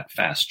through that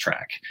fast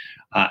track.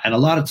 And a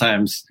lot of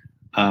times,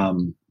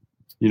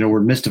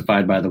 we're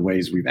mystified by the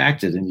ways we've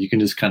acted, and you can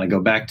just kind of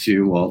go back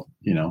to, well,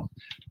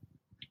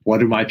 what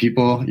do my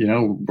people,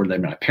 were they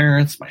my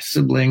parents, my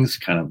siblings,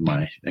 kind of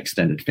my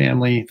extended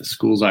family, the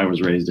schools I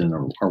was raised in,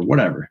 or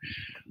whatever.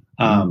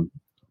 And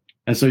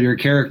so your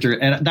character,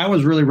 and that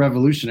was really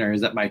revolutionary,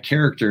 is that my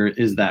character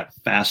is that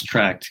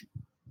fast-tracked,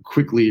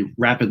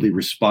 rapidly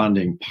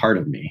responding part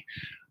of me.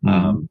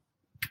 Mm-hmm.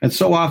 And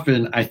so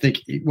often, I think,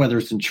 whether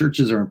it's in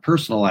churches or in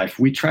personal life,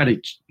 we try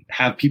to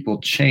have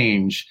people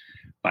change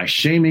by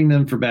shaming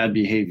them for bad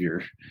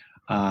behavior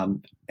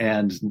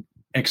and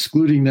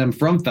excluding them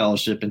from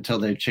fellowship until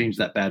they've changed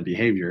that bad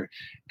behavior.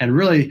 And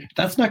really,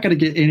 that's not going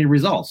to get any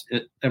results.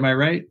 Am I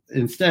right?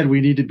 Instead, we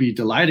need to be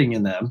delighting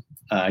in them,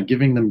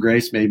 giving them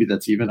grace, maybe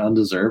that's even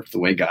undeserved, the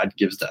way God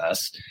gives to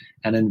us,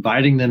 and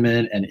inviting them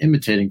in and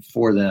imitating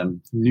for them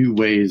new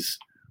ways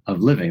of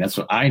living. That's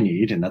what I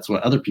need, and that's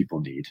what other people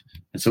need.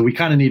 And so we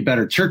kind of need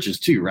better churches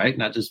too, right?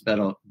 Not just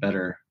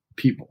better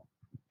people.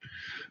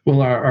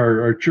 Well,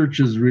 our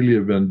churches really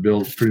have been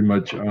built pretty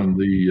much on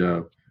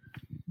the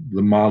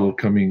model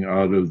coming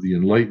out of the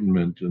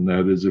Enlightenment, and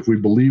that is, if we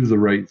believe the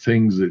right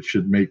things, it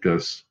should make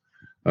us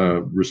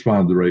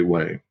respond the right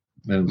way.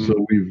 And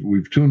so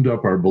we've tuned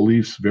up our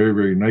beliefs very,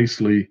 very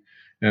nicely,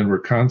 and we're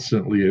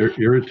constantly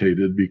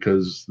irritated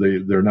because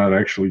they're not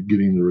actually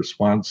getting the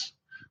response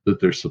that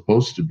they're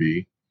supposed to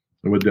be.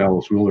 What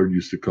Dallas Willard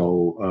used to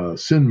call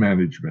sin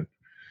management.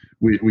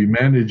 We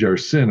manage our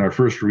sin, our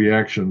first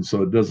reaction,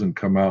 so it doesn't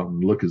come out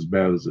and look as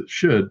bad as it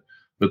should,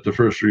 but the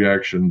first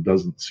reaction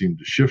doesn't seem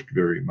to shift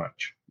very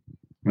much.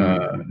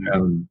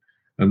 And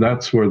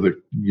that's where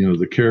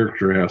the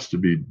character has to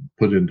be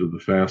put into the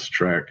fast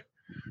track,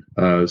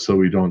 so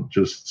we don't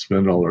just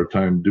spend all our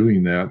time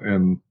doing that,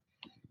 and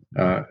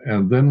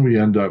then we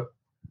end up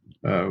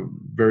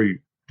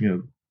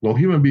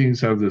human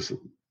beings have this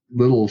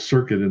little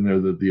circuit in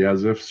there, the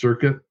as-if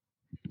circuit,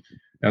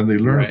 and they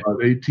learn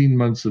about 18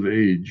 months of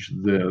age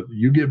that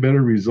you get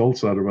better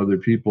results out of other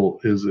people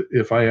is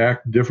if I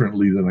act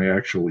differently than I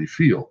actually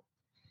feel.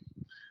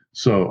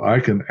 So I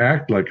can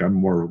act like I'm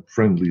more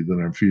friendly than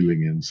I'm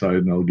feeling inside,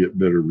 and I'll get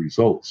better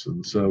results.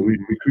 And so we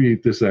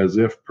create this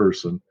as-if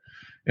person,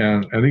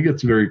 and it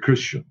gets very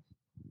Christian.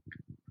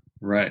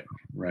 Right.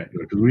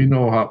 Because we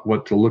know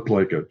what to look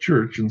like at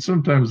church, and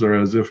sometimes our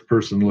as-if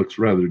person looks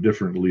rather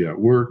differently at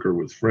work or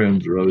with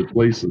friends or other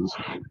places.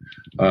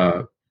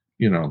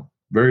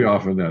 Very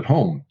often at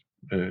home,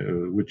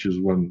 which is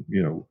when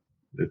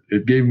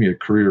it gave me a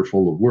career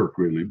full of work,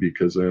 really,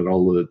 because I had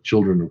all the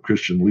children of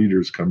Christian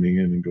leaders coming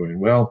in and going,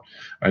 well,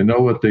 I know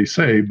what they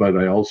say, but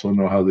I also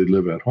know how they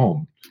live at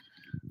home.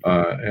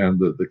 And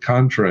the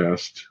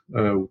contrast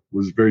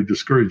was very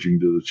discouraging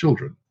to the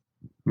children.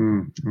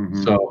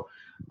 Mm-hmm. So,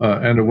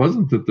 and it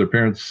wasn't that their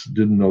parents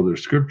didn't know their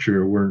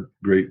scripture, weren't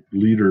great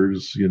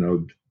leaders,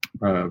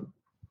 on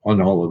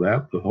all of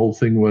that. The whole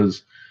thing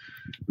was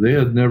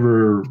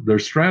their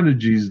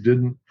strategies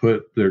didn't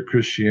put their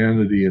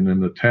Christianity in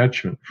an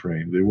attachment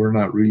frame. They were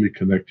not really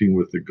connecting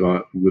with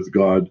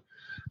God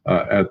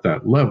at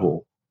that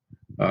level.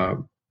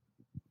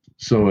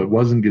 So it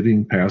wasn't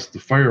getting past the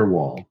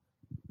firewall.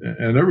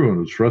 And everyone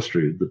was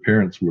frustrated. The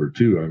parents were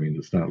too. I mean,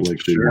 it's not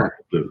like they want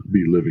to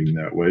be living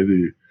that way.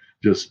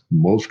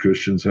 Most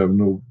Christians have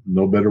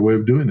no better way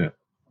of doing it.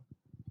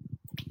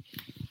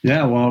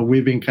 Yeah, well,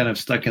 we've been kind of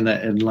stuck in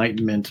that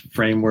Enlightenment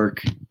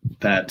framework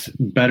that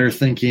better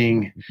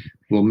thinking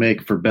will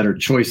make for better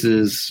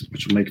choices,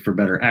 which will make for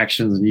better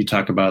actions. And you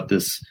talk about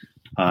this.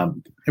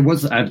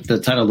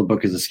 The title of the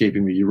book is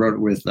escaping me. You wrote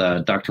it with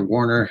Dr.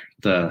 Warner.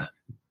 The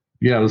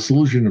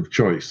Solution of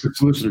Choice. The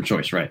Solution of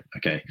Choice, right?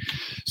 Okay.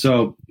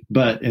 So,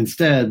 but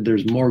instead,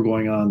 there's more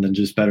going on than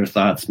just better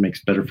thoughts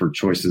makes better for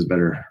choices,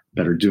 better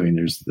doing.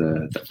 There's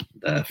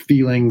the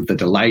feeling, the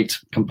delight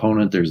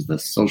component. There's the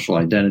social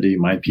identity,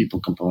 my people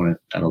component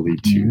that'll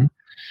lead to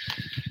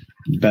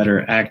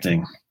better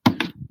acting.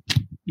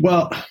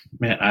 Well,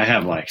 man, I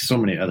have so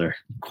many other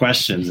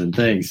questions and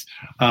things.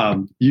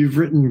 You've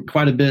written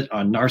quite a bit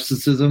on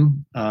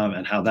narcissism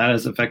and how that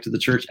has affected the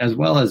church, as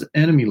well as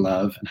enemy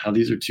love, and how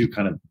these are two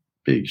kind of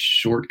big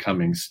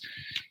shortcomings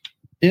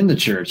in the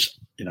church.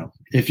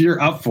 If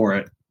you're up for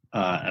it,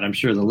 and I'm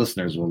sure the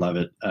listeners will love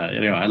it,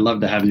 I'd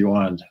love to have you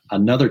on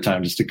another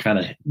time just to kind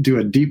of do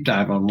a deep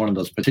dive on one of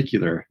those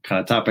particular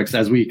kind of topics.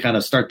 As we kind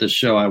of start this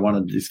show, I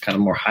wanted these kind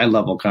of more high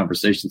level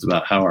conversations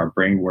about how our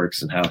brain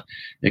works and how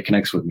it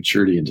connects with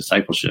maturity and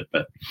discipleship.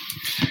 But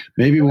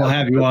maybe we'll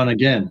have you on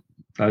again.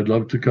 I'd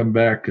love to come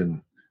back,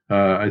 and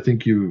I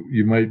think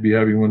you might be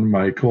having one of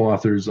my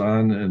co-authors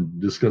on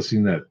and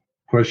discussing that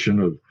question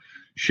of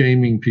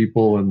shaming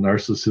people and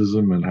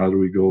narcissism, and how do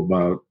we go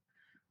about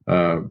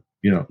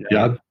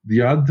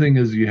the odd thing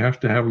is you have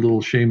to have a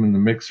little shame in the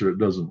mix or it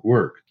doesn't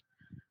work.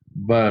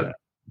 But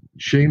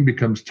shame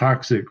becomes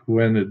toxic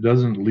when it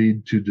doesn't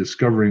lead to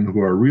discovering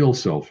who our real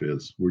self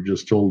is. We're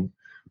just told,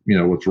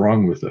 what's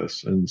wrong with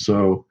us. And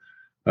so,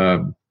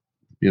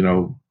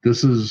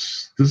 this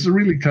is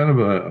really kind of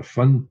a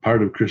fun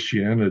part of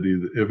Christianity,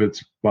 if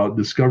it's about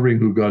discovering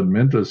who God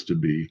meant us to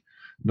be,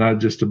 not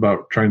just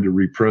about trying to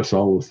repress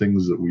all the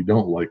things that we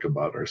don't like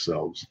about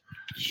ourselves.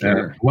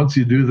 Sure. And once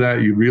you do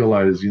that, you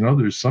realize,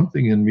 there's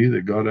something in me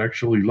that God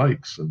actually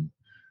likes. And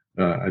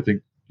I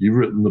think you've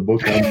written the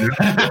book on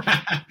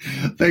that.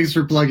 Thanks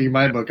for plugging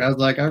my book. I was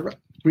like,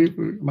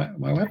 my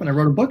wife and I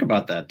wrote a book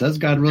about that. Does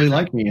God really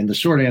like me? And the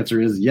short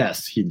answer is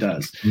yes, he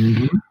does.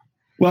 Mm-hmm.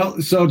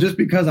 Well, so just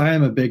because I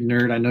am a big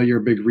nerd, I know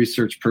you're a big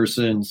research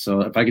person.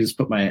 So if I could just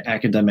put my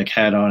academic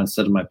hat on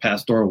instead of my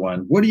pastoral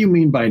one, what do you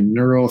mean by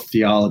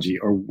neurotheology,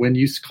 or when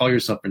you call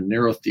yourself a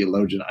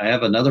neurotheologian? I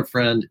have another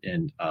friend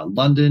in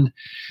London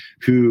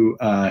who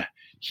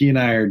he and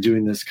I are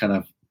doing this kind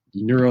of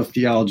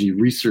neurotheology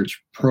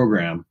research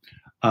program.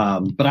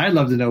 But I'd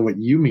love to know what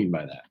you mean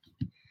by that.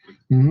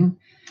 Mm-hmm.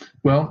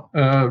 Well,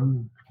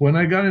 when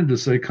I got into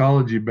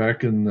psychology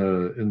back in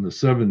the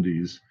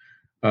 70s,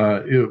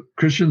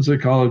 Christian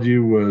psychology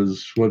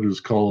was what is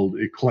called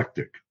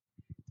eclectic.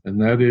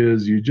 And that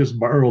is, you just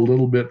borrow a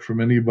little bit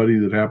from anybody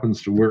that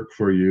happens to work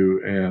for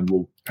you, and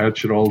we'll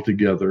patch it all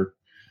together.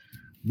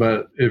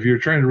 But if you're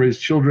trying to raise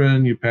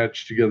children, you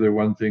patch together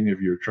one thing. If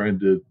you're trying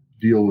to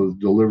deal with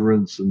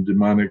deliverance and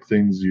demonic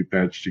things, you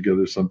patch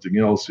together something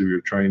else. If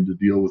you're trying to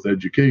deal with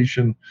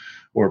education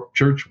or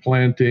church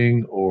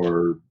planting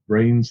or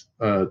brain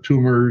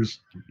tumors,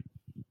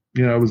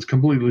 it was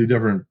completely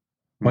different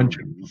bunch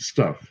of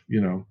stuff,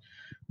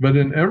 But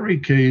in every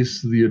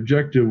case, the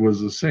objective was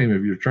the same.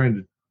 If you're trying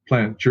to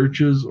plant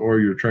churches, or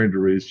you're trying to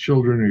raise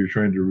children, or you're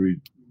trying to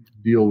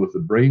deal with a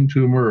brain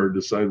tumor or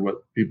decide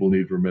what people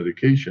need for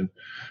medication,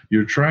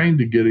 you're trying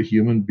to get a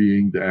human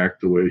being to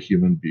act the way a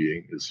human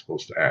being is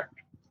supposed to act.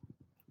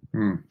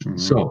 Mm-hmm.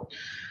 So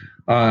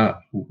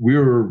we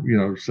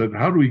were, said,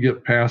 how do we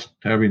get past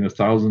having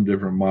 1,000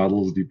 different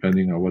models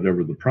depending on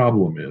whatever the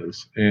problem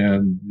is?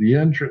 And the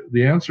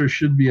answer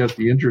should be at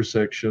the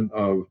intersection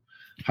of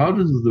how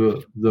does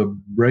the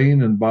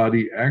brain and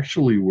body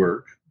actually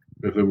work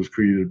if it was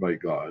created by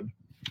God,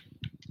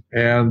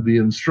 and the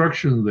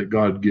instruction that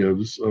God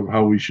gives of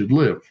how we should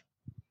live.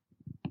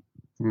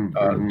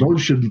 Mm-hmm.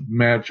 Those should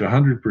match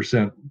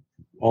 100%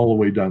 all the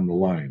way down the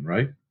line,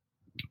 right?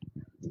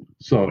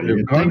 So you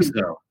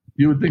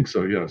would think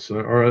so, yes.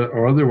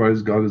 Or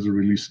otherwise, God is a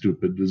really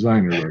stupid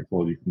designer, like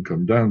all you can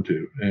come down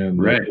to.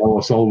 And right.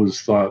 Dallas always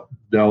thought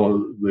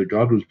that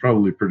God was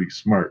probably pretty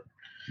smart.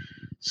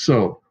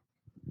 So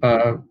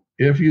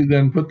if you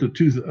then put the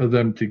two of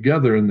them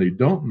together and they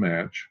don't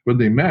match, when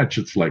they match,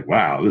 it's like,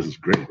 wow, this is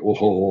great.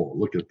 Oh,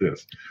 look at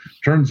this.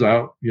 Turns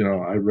out,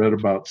 I read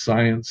about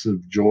science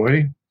of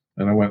joy,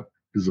 and I went,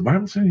 does the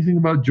Bible say anything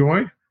about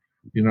joy?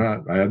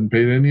 I hadn't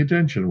paid any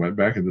attention. Went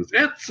back and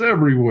it's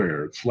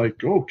everywhere. It's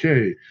like,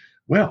 okay,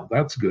 well,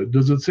 that's good.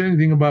 Does it say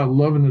anything about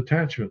love and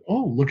attachment?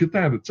 Oh, look at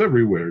that. It's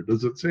everywhere.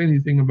 Does it say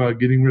anything about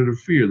getting rid of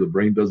fear? The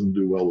brain doesn't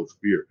do well with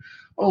fear.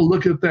 Oh,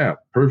 look at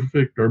that.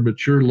 Perfect or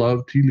mature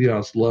love,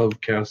 teleos love,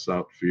 casts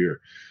out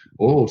fear.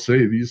 Oh,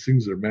 say these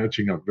things are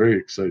matching up. Very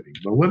exciting.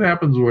 But what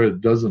happens where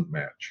it doesn't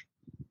match?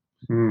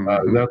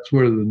 Mm-hmm. That's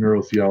where the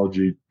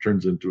neurotheology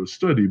turns into a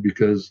study,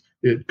 because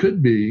it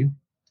could be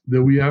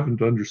that we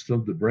haven't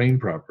understood the brain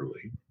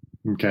properly.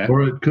 Okay.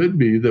 Or it could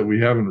be that we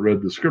haven't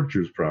read the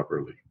scriptures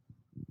properly.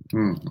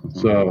 Mm-hmm.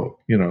 So,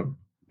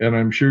 and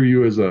I'm sure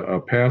you as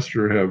a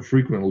pastor have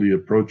frequently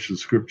approached the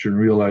scripture and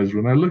realized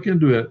when I look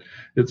into it,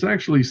 it's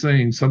actually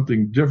saying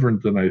something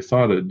different than I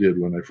thought it did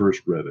when I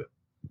first read it.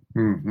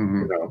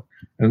 Mm-hmm.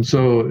 And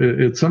so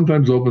it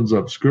sometimes opens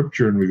up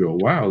scripture and we go,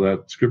 wow,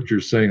 that scripture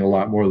is saying a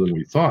lot more than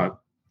we thought.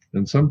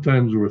 And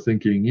sometimes we're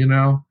thinking,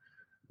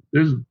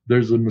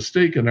 there's a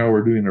mistake in how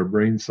we're doing our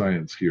brain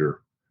science here,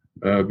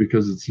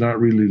 because it's not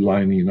really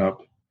lining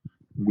up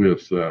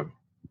with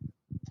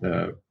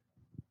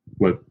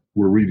what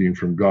we're reading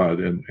from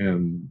God,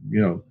 and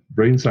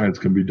brain science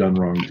can be done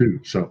wrong too.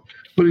 So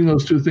putting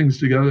those two things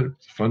together,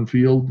 it's a fun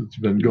field. It's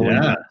been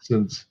going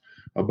since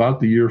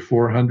about the year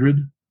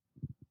 400.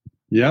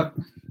 Yep.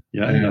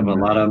 Yeah, you have a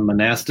lot of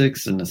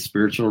monastics and the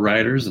spiritual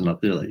writers, and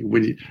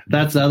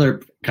that's the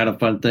other kind of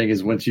fun thing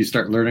is once you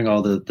start learning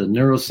all the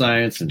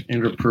neuroscience and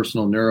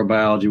interpersonal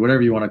neurobiology,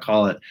 whatever you want to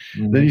call it,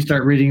 mm-hmm. then you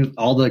start reading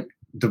all the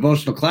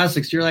devotional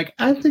classics. You're like,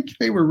 I think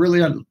they were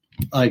really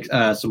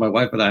so my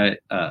wife and I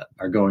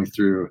are going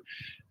through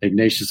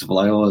Ignatius of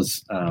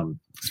Loyola's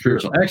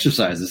spiritual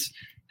exercises,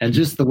 and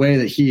just the way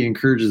that he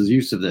encourages the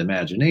use of the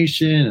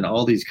imagination and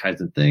all these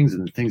kinds of things,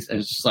 and it's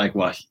just like,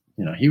 well,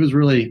 he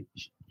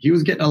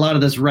was getting a lot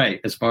of this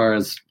right as far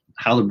as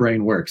how the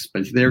brain works,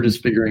 but they're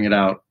just figuring it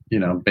out,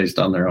 based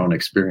on their own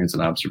experience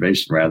and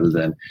observation rather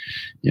than,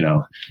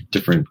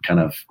 different kind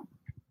of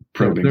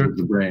probing of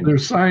the brain. Their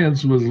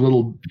science was a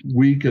little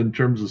weak in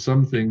terms of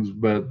some things,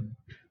 but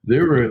they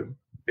were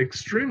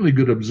extremely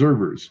good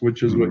observers,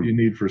 which is what you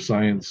need for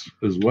science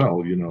as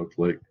well. It's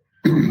like,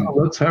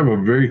 let's have a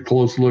very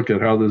close look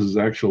at how this is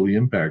actually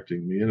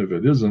impacting me. And if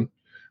it isn't,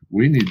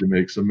 we need to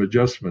make some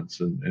adjustments.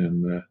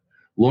 And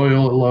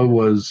Loyola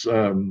was,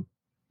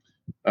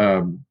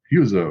 he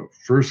was a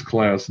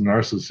first-class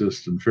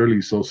narcissist and fairly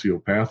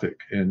sociopathic,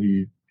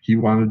 and he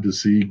wanted to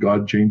see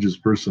God change his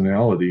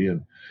personality,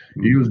 and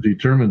he was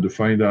determined to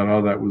find out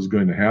how that was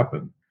going to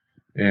happen.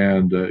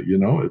 And,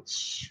 it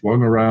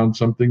swung around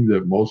something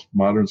that most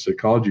modern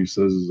psychology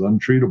says is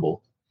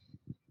untreatable.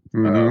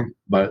 Mm-hmm.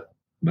 But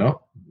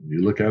no,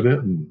 you look at it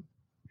and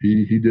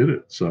he did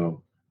it.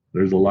 So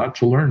there's a lot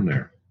to learn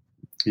there.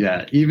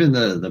 Yeah, even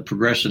the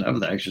progression of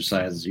the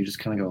exercises, you just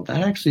kind of go,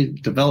 that actually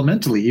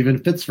developmentally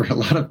even fits for a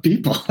lot of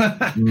people.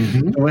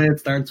 Mm-hmm. The way it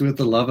starts with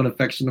the love and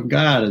affection of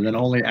God, and then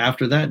only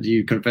after that do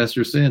you confess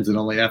your sins, and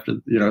only after,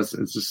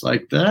 it's just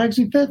like, that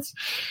actually fits.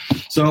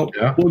 So,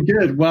 yeah. Well,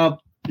 good.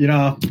 Well,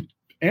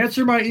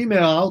 answer my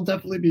email. I'll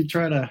definitely be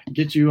trying to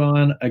get you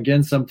on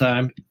again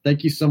sometime.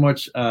 Thank you so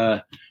much,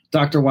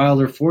 Dr.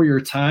 Wilder, for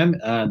your time.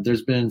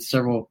 There's been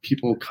several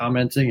people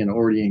commenting and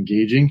already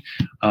engaging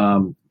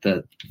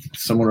that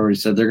someone already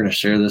said they're going to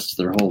share this to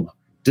their whole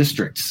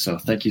district. So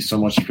thank you so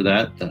much for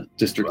that, the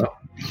district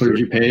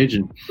clergy page.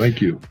 And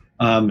thank you.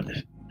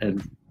 And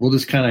we'll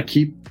just kind of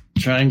keep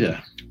trying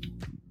to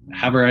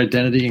have our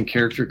identity and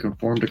character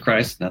conform to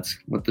Christ. And that's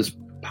what this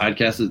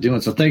podcast is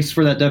doing. So thanks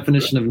for that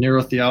definition of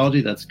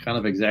neurotheology. That's kind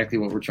of exactly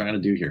what we're trying to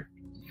do here.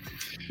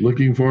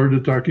 Looking forward to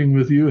talking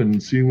with you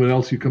and seeing what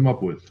else you come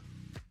up with.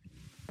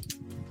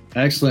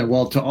 Excellent.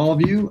 Well, to all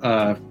of you,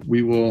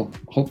 we will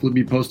hopefully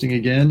be posting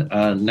again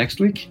next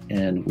week,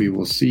 and we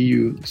will see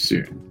you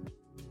soon.